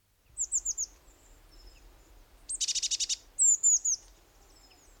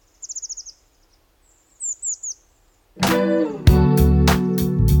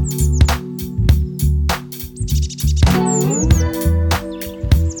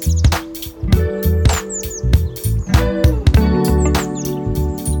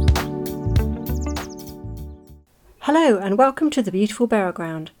and welcome to The Beautiful Burial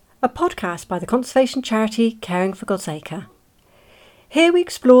Ground, a podcast by the conservation charity Caring for God's Acre. Here we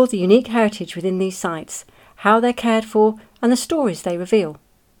explore the unique heritage within these sites, how they're cared for and the stories they reveal.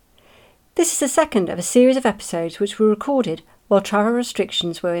 This is the second of a series of episodes which were recorded while travel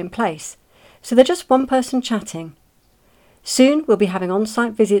restrictions were in place, so they're just one person chatting. Soon we'll be having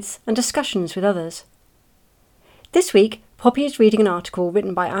on-site visits and discussions with others. This week, Poppy is reading an article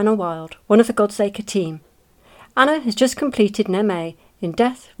written by Anna Wild, one of the God's Acre team. Anna has just completed an MA in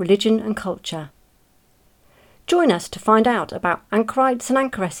Death, Religion and Culture. Join us to find out about anchorites and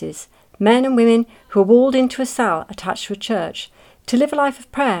anchoresses, men and women who are walled into a cell attached to a church to live a life of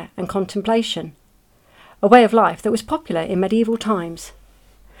prayer and contemplation, a way of life that was popular in medieval times.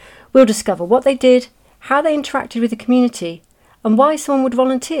 We'll discover what they did, how they interacted with the community, and why someone would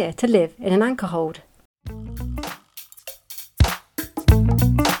volunteer to live in an anchor hold.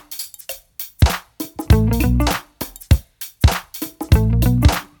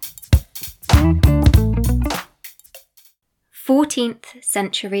 Fourteenth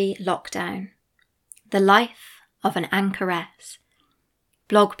century lockdown. The life of an anchoress.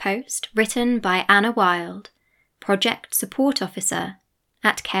 Blog post written by Anna Wild, Project Support Officer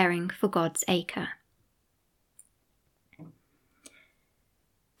at Caring for God's Acre.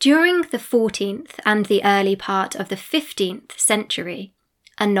 During the 14th and the early part of the 15th century,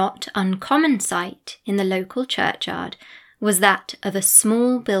 a not uncommon sight in the local churchyard was that of a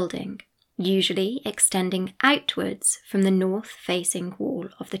small building, usually extending outwards from the north-facing wall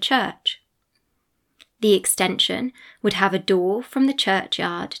of the church. The extension would have a door from the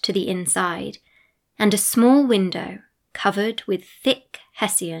churchyard to the inside, and a small window covered with thick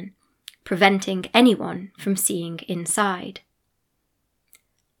hessian, preventing anyone from seeing inside.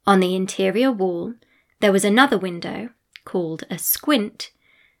 On the interior wall, there was another window, called a squint,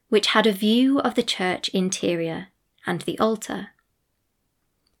 which had a view of the church interior and the altar.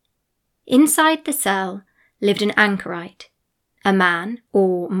 Inside the cell lived an anchorite, a man,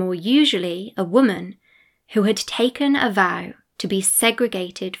 or more usually a woman, who had taken a vow to be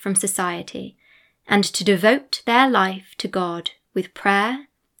segregated from society and to devote their life to God with prayer,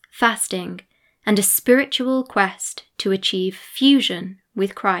 fasting, and a spiritual quest to achieve fusion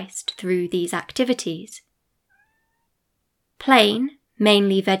with Christ through these activities. Plain,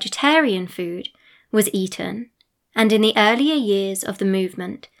 mainly vegetarian food was eaten, and in the earlier years of the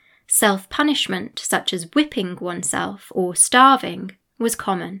movement, self-punishment such as whipping oneself or starving was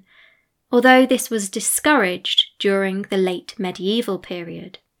common, although this was discouraged during the late medieval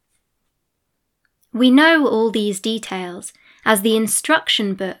period. We know all these details as the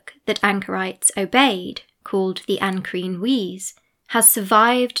instruction book that anchorites obeyed, called the Ancrine Wheeze, has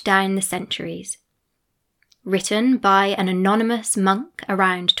survived down the centuries. Written by an anonymous monk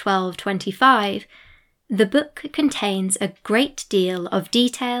around 1225, the book contains a great deal of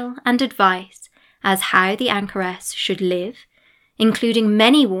detail and advice as how the anchoress should live, including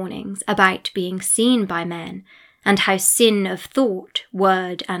many warnings about being seen by men and how sin of thought,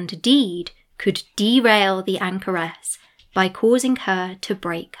 word and deed could derail the anchoress by causing her to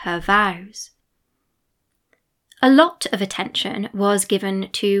break her vows. A lot of attention was given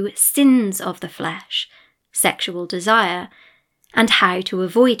to sins of the flesh, sexual desire, and how to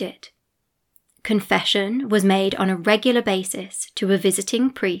avoid it. Confession was made on a regular basis to a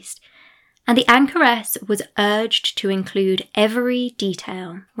visiting priest, and the anchoress was urged to include every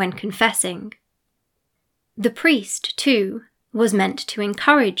detail when confessing. The priest, too, was meant to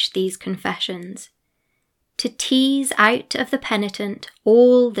encourage these confessions, to tease out of the penitent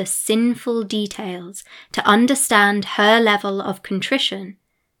all the sinful details to understand her level of contrition.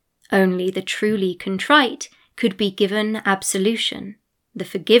 Only the truly contrite could be given absolution, the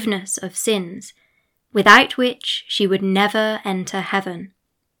forgiveness of sins, without which she would never enter heaven.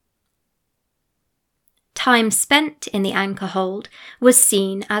 Time spent in the anchor hold was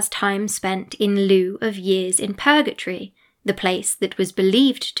seen as time spent in lieu of years in purgatory, the place that was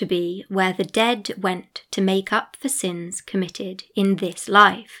believed to be where the dead went to make up for sins committed in this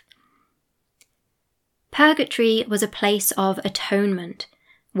life. Purgatory was a place of atonement,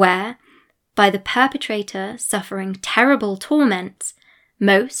 where, by the perpetrator suffering terrible torments,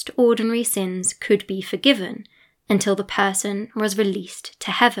 most ordinary sins could be forgiven until the person was released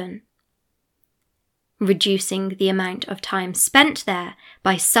to heaven. Reducing the amount of time spent there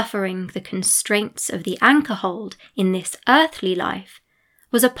by suffering the constraints of the anchor hold in this earthly life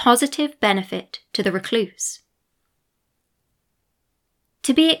was a positive benefit to the recluse.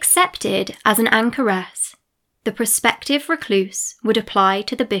 To be accepted as an anchoress, the prospective recluse would apply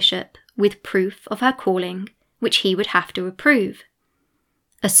to the bishop with proof of her calling, which he would have to approve.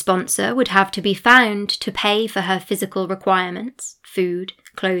 A sponsor would have to be found to pay for her physical requirements, food,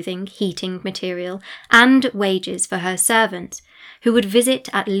 clothing, heating material, and wages for her servants, who would visit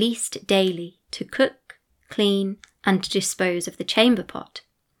at least daily to cook, clean, and dispose of the chamber pot.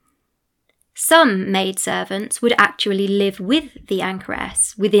 Some maidservants would actually live with the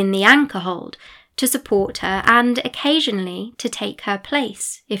anchoress within the anchor hold to support her and occasionally to take her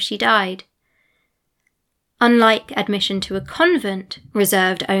place if she died. Unlike admission to a convent,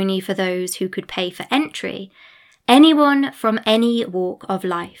 reserved only for those who could pay for entry, anyone from any walk of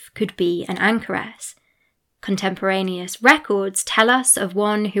life could be an anchoress. Contemporaneous records tell us of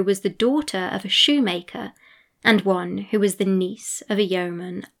one who was the daughter of a shoemaker and one who was the niece of a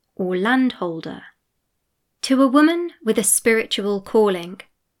yeoman or landholder. To a woman with a spiritual calling,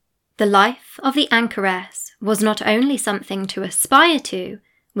 the life of the anchoress was not only something to aspire to,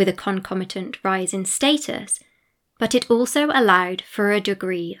 with a concomitant rise in status, but it also allowed for a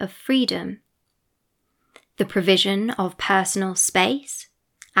degree of freedom. The provision of personal space,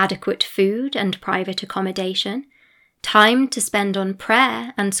 adequate food and private accommodation, time to spend on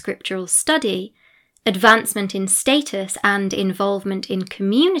prayer and scriptural study, advancement in status and involvement in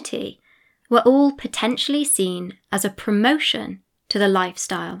community were all potentially seen as a promotion to the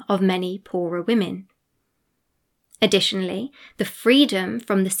lifestyle of many poorer women. Additionally, the freedom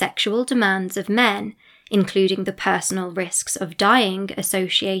from the sexual demands of men, including the personal risks of dying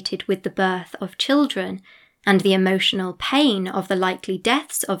associated with the birth of children and the emotional pain of the likely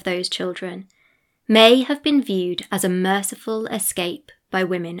deaths of those children, may have been viewed as a merciful escape by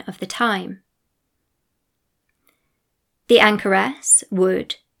women of the time. The anchoress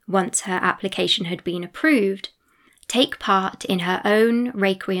would, once her application had been approved, take part in her own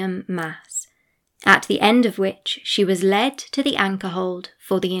Requiem Mass, at the end of which she was led to the anchor hold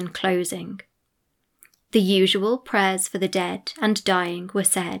for the enclosing. The usual prayers for the dead and dying were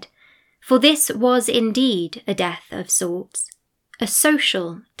said, for this was indeed a death of sorts, a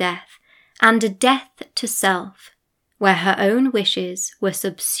social death, and a death to self, where her own wishes were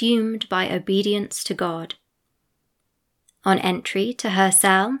subsumed by obedience to God. On entry to her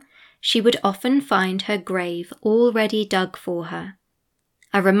cell, she would often find her grave already dug for her,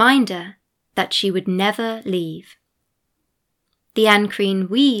 a reminder that she would never leave. The Ancrene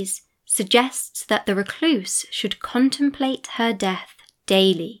Wheeze suggests that the recluse should contemplate her death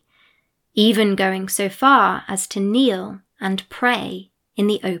daily, even going so far as to kneel and pray in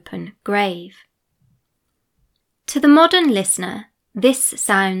the open grave. To the modern listener, this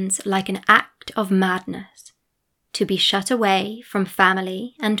sounds like an act of madness, to be shut away from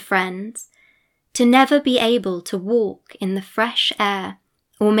family and friends, to never be able to walk in the fresh air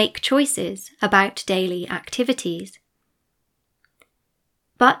or make choices about daily activities.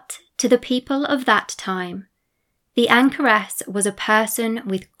 But to the people of that time, the anchoress was a person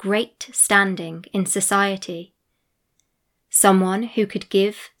with great standing in society, someone who could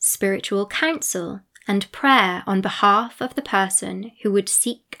give spiritual counsel and prayer on behalf of the person who would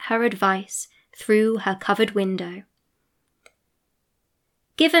seek her advice through her covered window.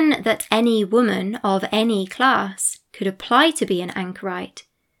 Given that any woman of any class could apply to be an anchorite,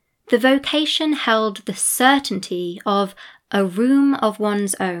 the vocation held the certainty of a room of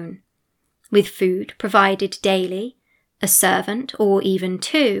one's own, with food provided daily, a servant or even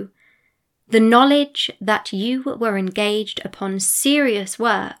two, the knowledge that you were engaged upon serious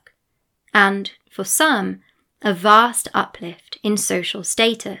work, and, for some, a vast uplift in social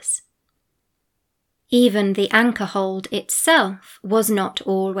status. Even the anchor hold itself was not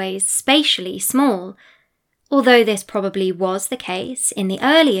always spatially small, although this probably was the case in the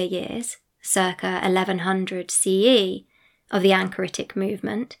earlier years, circa 1100 CE, of the anchoritic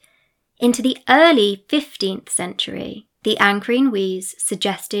movement. Into the early 15th century, the Ancrene Wheeze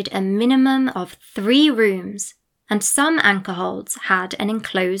suggested a minimum of 3 rooms, and some anchor holds had an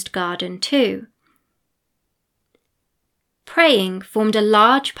enclosed garden too. Praying formed a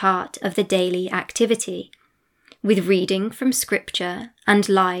large part of the daily activity, with reading from scripture and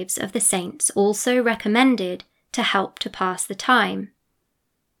lives of the saints also recommended to help to pass the time.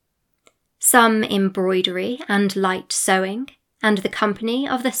 Some embroidery and light sewing, and the company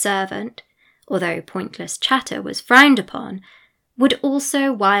of the servant, although pointless chatter was frowned upon, would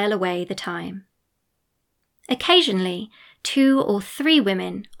also while away the time. Occasionally, 2 or 3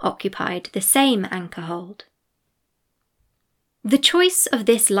 women occupied the same anchor hold. The choice of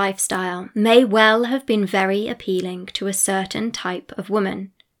this lifestyle may well have been very appealing to a certain type of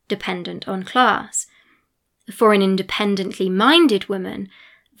woman, dependent on class. For an independently minded woman,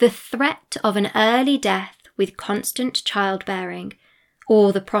 the threat of an early death with constant childbearing,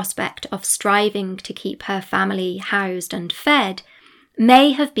 or the prospect of striving to keep her family housed and fed,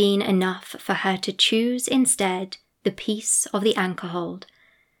 may have been enough for her to choose instead the peace of the anchorhold,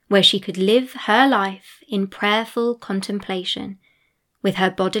 where she could live her life in prayerful contemplation, with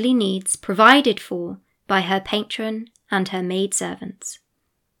her bodily needs provided for by her patron and her maidservants.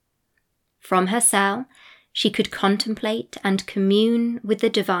 From her cell, she could contemplate and commune with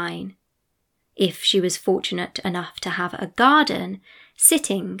the divine. If she was fortunate enough to have a garden,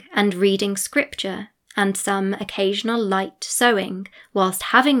 sitting and reading scripture and some occasional light sewing whilst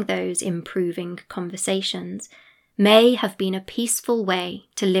having those improving conversations may have been a peaceful way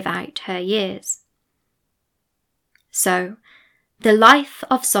to live out her years. So, the life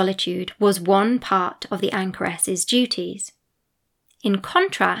of solitude was one part of the anchoress's duties. In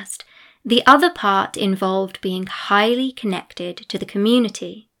contrast, the other part involved being highly connected to the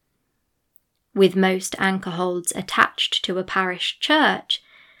community. With most anchorholds attached to a parish church,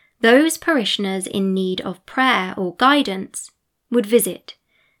 those parishioners in need of prayer or guidance would visit,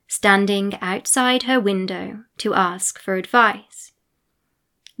 standing outside her window to ask for advice.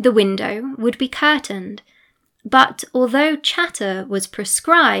 The window would be curtained, but although chatter was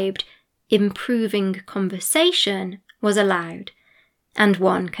prescribed, improving conversation was allowed, and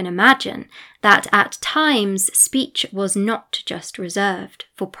one can imagine that at times speech was not just reserved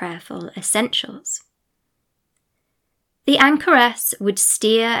for prayerful essentials. The anchoress would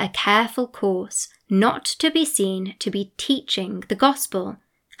steer a careful course not to be seen to be teaching the gospel,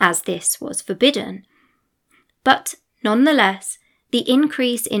 as this was forbidden, but nonetheless the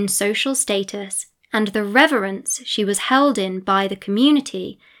increase in social status and the reverence she was held in by the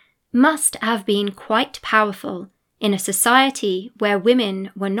community must have been quite powerful in a society where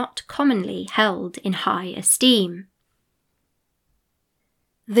women were not commonly held in high esteem.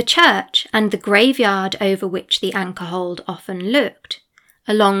 The church and the graveyard over which the anchorhold often looked,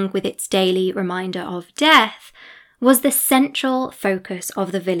 along with its daily reminder of death, was the central focus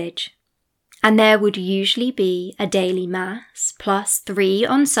of the village, and there would usually be a daily mass, plus 3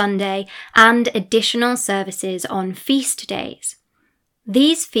 on Sunday, and additional services on feast days.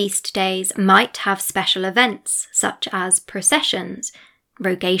 These feast days might have special events such as processions,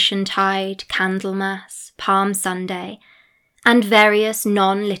 Rogation Tide, Candlemas, Palm Sunday, and various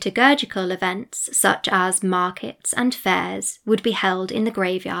non-liturgical events such as markets and fairs would be held in the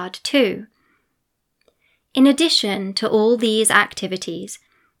graveyard too. In addition to all these activities,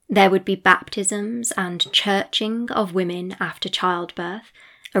 there would be baptisms and churching of women after childbirth,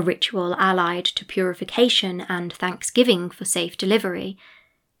 a ritual allied to purification and thanksgiving for safe delivery,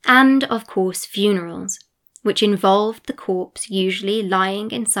 and of course funerals, which involved the corpse usually lying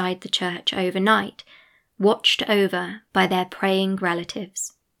inside the church overnight, watched over by their praying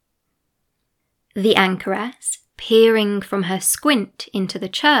relatives. The anchoress, peering from her squint into the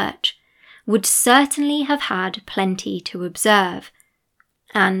church, would certainly have had plenty to observe,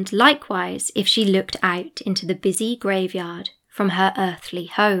 and likewise if she looked out into the busy graveyard from her earthly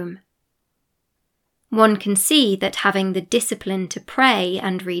home. One can see that having the discipline to pray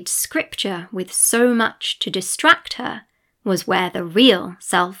and read scripture with so much to distract her was where the real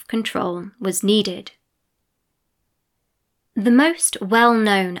self-control was needed. The most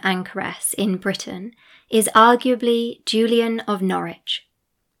well-known anchoress in Britain is arguably Julian of Norwich.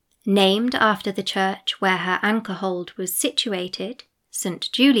 Named after the church where her anchorhold was situated,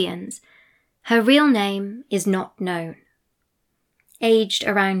 St. Julian's, her real name is not known. Aged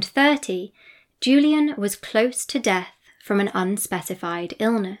around 30, Julian was close to death from an unspecified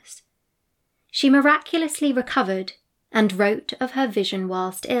illness. She miraculously recovered and wrote of her vision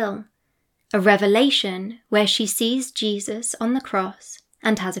whilst ill, a revelation where she sees Jesus on the cross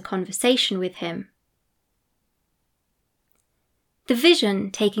and has a conversation with him. The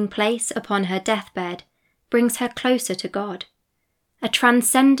vision taking place upon her deathbed brings her closer to God, a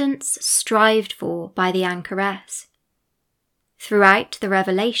transcendence strived for by the anchoress. Throughout the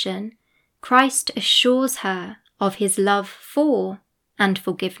revelation, Christ assures her of his love for and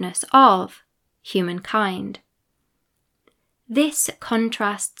forgiveness of humankind. This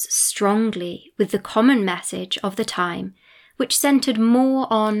contrasts strongly with the common message of the time, which centred more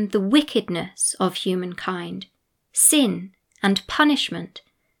on the wickedness of humankind, sin and punishment,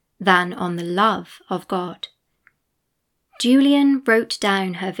 than on the love of God. Julian wrote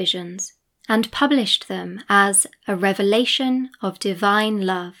down her visions and published them as a revelation of divine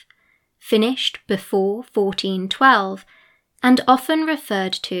love, finished before 1412, and often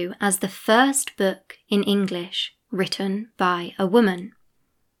referred to as the first book in English written by a woman.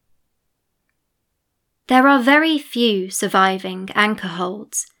 There are very few surviving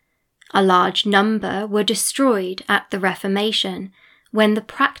anchorholds. A large number were destroyed at the Reformation, when the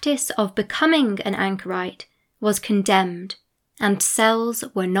practice of becoming an anchorite was condemned and cells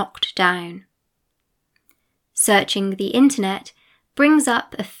were knocked down. Searching the internet brings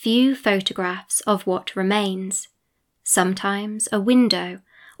up a few photographs of what remains, sometimes a window,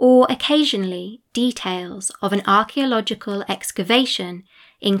 or occasionally details of an archaeological excavation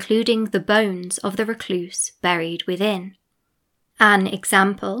including the bones of the recluse buried within. An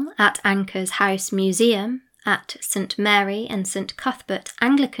example at Anchor's House Museum at St Mary and St Cuthbert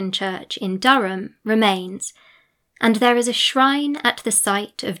Anglican Church in Durham remains, and there is a shrine at the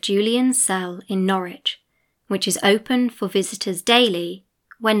site of Julian's cell in Norwich, which is open for visitors daily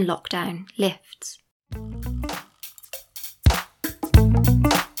when lockdown lifts.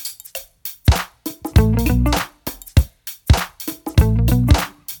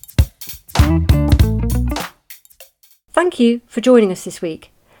 Thank you for joining us this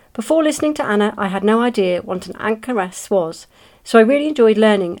week. Before listening to Anna, I had no idea what an anchoress was, so I really enjoyed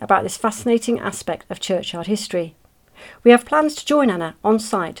learning about this fascinating aspect of churchyard history. We have plans to join Anna on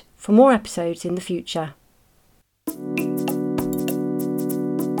site for more episodes in the future.